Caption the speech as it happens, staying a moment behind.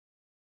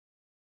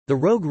The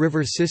Rogue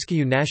River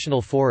Siskiyou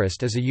National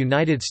Forest is a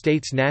United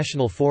States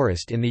national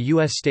forest in the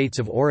U.S. states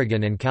of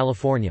Oregon and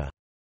California.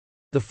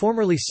 The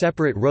formerly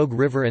separate Rogue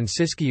River and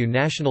Siskiyou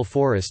National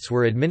Forests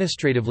were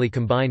administratively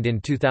combined in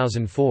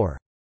 2004.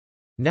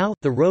 Now,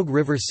 the Rogue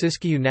River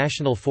Siskiyou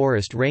National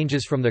Forest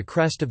ranges from the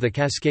crest of the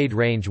Cascade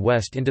Range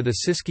west into the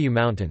Siskiyou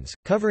Mountains,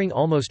 covering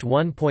almost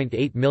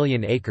 1.8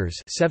 million acres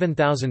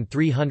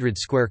 (7,300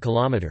 square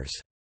kilometers).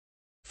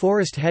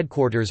 Forest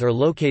headquarters are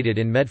located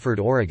in Medford,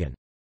 Oregon.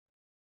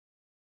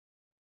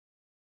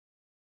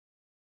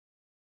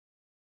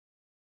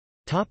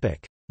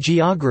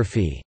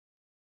 Geography.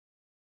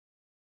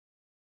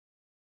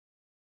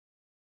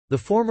 The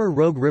former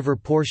Rogue River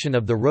portion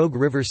of the Rogue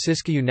River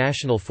Siskiyou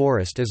National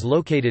Forest is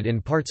located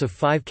in parts of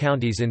 5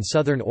 counties in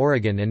southern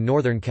Oregon and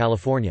northern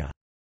California.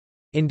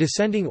 In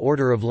descending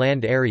order of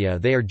land area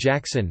they are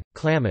Jackson,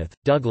 Klamath,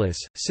 Douglas,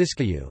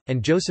 Siskiyou,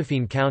 and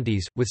Josephine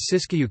counties, with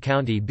Siskiyou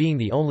County being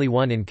the only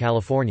one in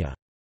California.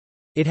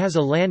 It has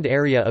a land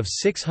area of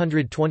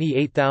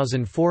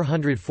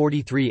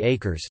 628,443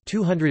 acres,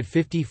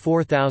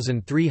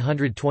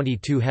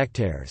 254,322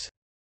 hectares.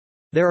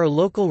 There are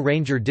local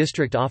ranger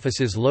district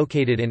offices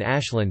located in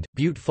Ashland,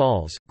 Butte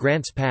Falls,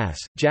 Grants Pass,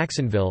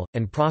 Jacksonville,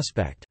 and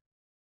Prospect.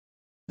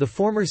 The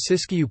former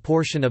Siskiyou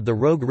portion of the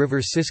Rogue River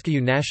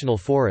Siskiyou National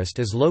Forest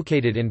is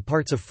located in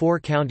parts of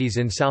 4 counties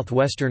in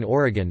southwestern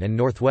Oregon and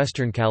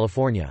northwestern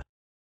California.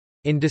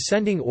 In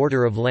descending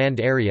order of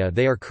land area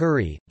they are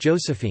Curry,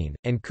 Josephine,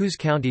 and Coos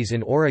counties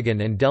in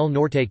Oregon and Del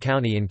Norte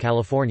County in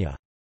California.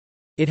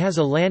 It has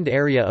a land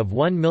area of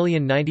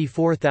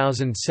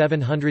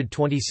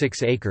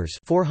 1,094,726 acres,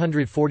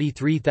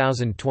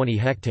 443,020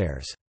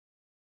 hectares.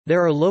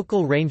 There are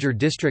local ranger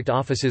district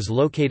offices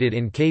located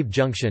in Cave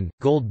Junction,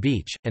 Gold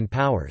Beach, and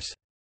Powers.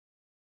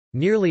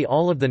 Nearly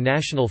all of the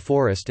national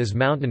forest is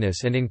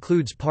mountainous and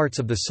includes parts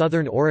of the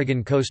southern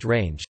Oregon Coast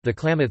Range, the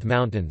Klamath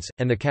Mountains,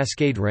 and the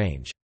Cascade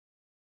Range.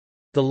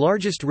 The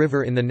largest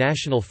river in the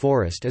national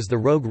forest is the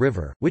Rogue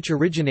River, which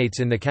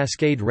originates in the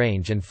Cascade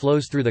Range and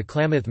flows through the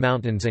Klamath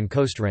Mountains and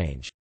Coast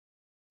Range.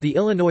 The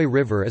Illinois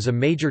River is a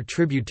major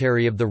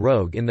tributary of the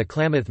Rogue in the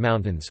Klamath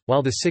Mountains,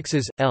 while the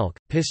Sixes, Elk,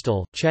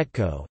 Pistol,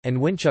 Chetco, and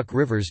Winchuck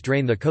rivers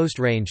drain the Coast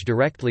Range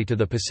directly to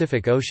the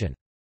Pacific Ocean.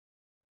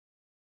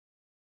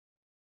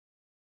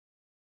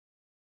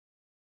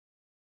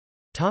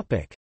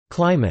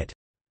 Climate.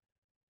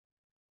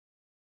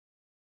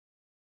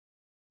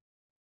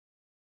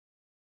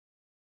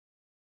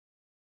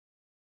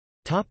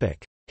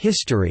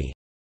 History.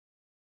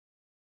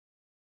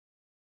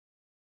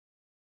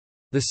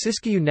 The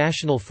Siskiyou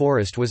National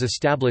Forest was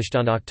established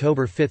on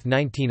October 5,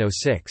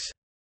 1906.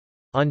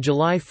 On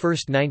July 1,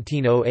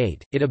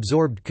 1908, it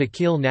absorbed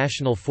Coquille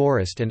National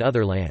Forest and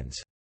other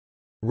lands.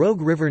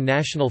 Rogue River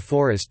National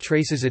Forest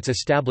traces its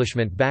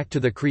establishment back to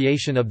the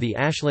creation of the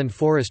Ashland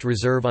Forest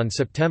Reserve on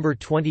September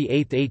 28,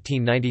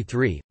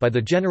 1893, by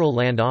the General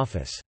Land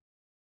Office.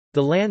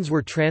 The lands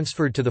were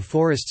transferred to the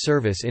Forest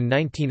Service in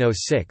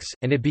 1906,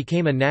 and it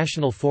became a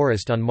national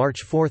forest on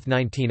March 4,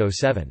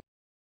 1907.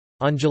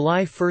 On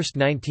July 1,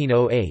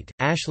 1908,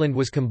 Ashland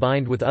was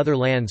combined with other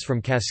lands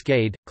from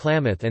Cascade,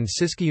 Klamath and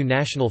Siskiyou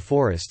National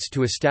Forests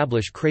to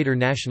establish Crater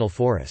National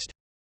Forest.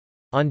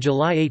 On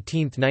July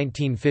 18,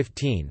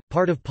 1915,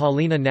 part of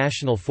Paulina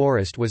National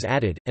Forest was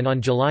added, and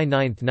on July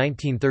 9,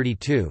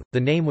 1932, the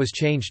name was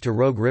changed to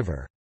Rogue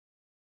River.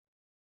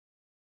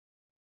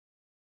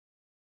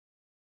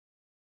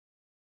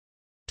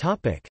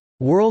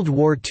 World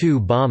War II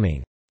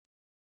bombing.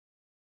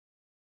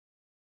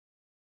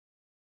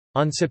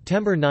 On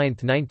September 9,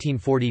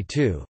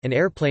 1942, an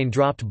airplane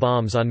dropped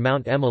bombs on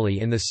Mount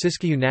Emily in the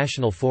Siskiyou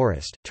National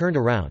Forest, turned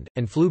around,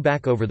 and flew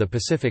back over the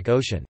Pacific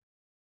Ocean.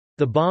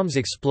 The bombs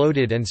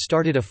exploded and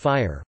started a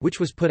fire, which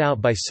was put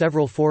out by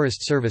several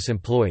Forest Service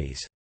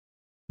employees.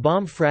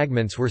 Bomb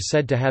fragments were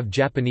said to have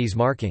Japanese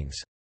markings.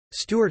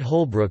 Stuart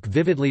Holbrook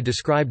vividly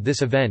described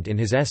this event in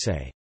his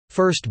essay,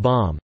 First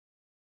Bomb.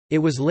 It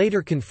was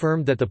later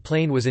confirmed that the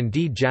plane was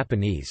indeed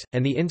Japanese,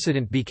 and the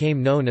incident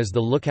became known as the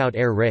Lookout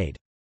Air Raid.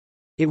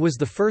 It was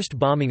the first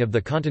bombing of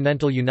the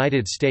continental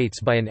United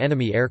States by an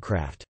enemy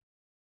aircraft.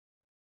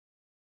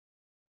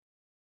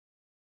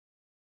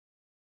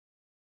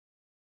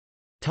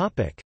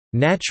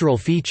 Natural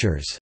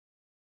features.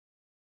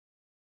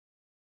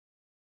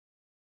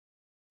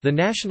 The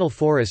National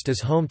Forest is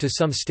home to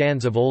some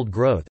stands of old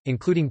growth,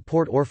 including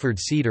Port Orford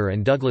cedar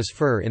and Douglas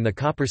fir in the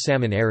Copper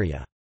Salmon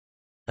area.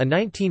 A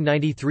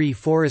 1993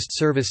 Forest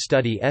Service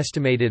study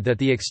estimated that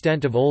the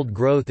extent of old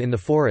growth in the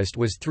forest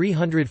was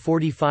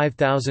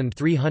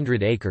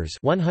 345,300 acres,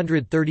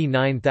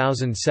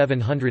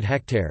 139,700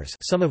 hectares,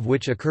 some of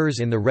which occurs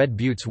in the Red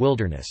Buttes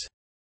wilderness.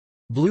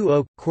 Blue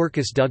oak,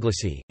 Quercus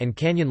douglasii, and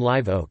canyon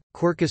live oak,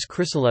 Quercus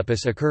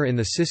chrysolepis occur in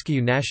the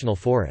Siskiyou National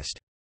Forest.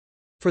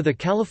 For the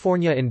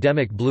California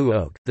endemic blue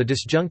oak, the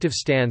disjunctive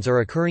stands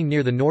are occurring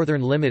near the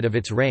northern limit of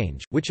its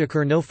range, which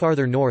occur no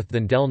farther north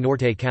than Del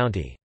Norte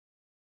County.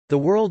 The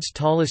world's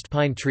tallest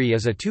pine tree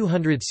is a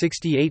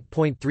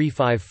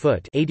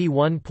 268.35-foot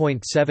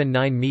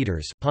 (81.79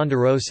 meters)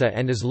 ponderosa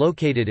and is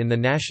located in the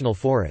national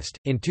forest.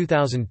 In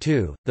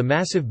 2002, the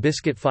massive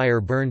Biscuit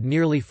Fire burned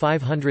nearly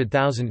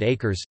 500,000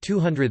 acres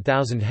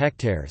 (200,000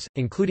 hectares),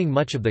 including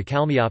much of the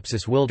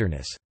Kalmiopsis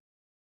wilderness.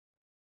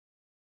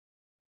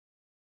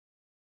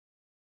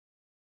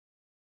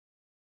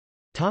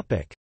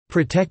 Topic: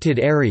 Protected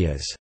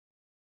areas.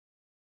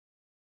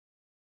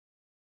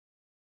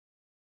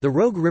 The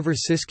Rogue River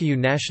Siskiyou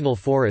National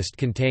Forest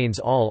contains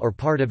all or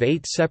part of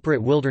 8 separate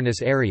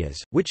wilderness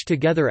areas, which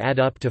together add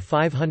up to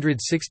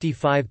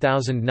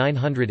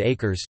 565,900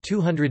 acres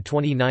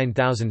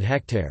 (229,000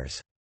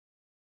 hectares).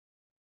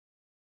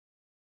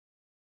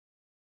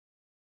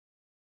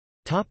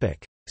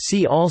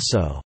 See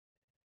also: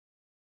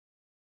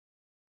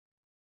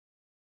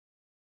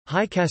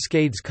 High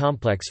Cascades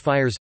Complex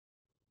fires,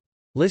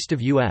 List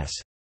of U.S.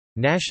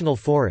 national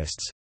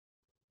forests,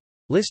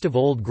 List of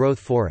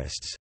old-growth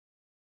forests.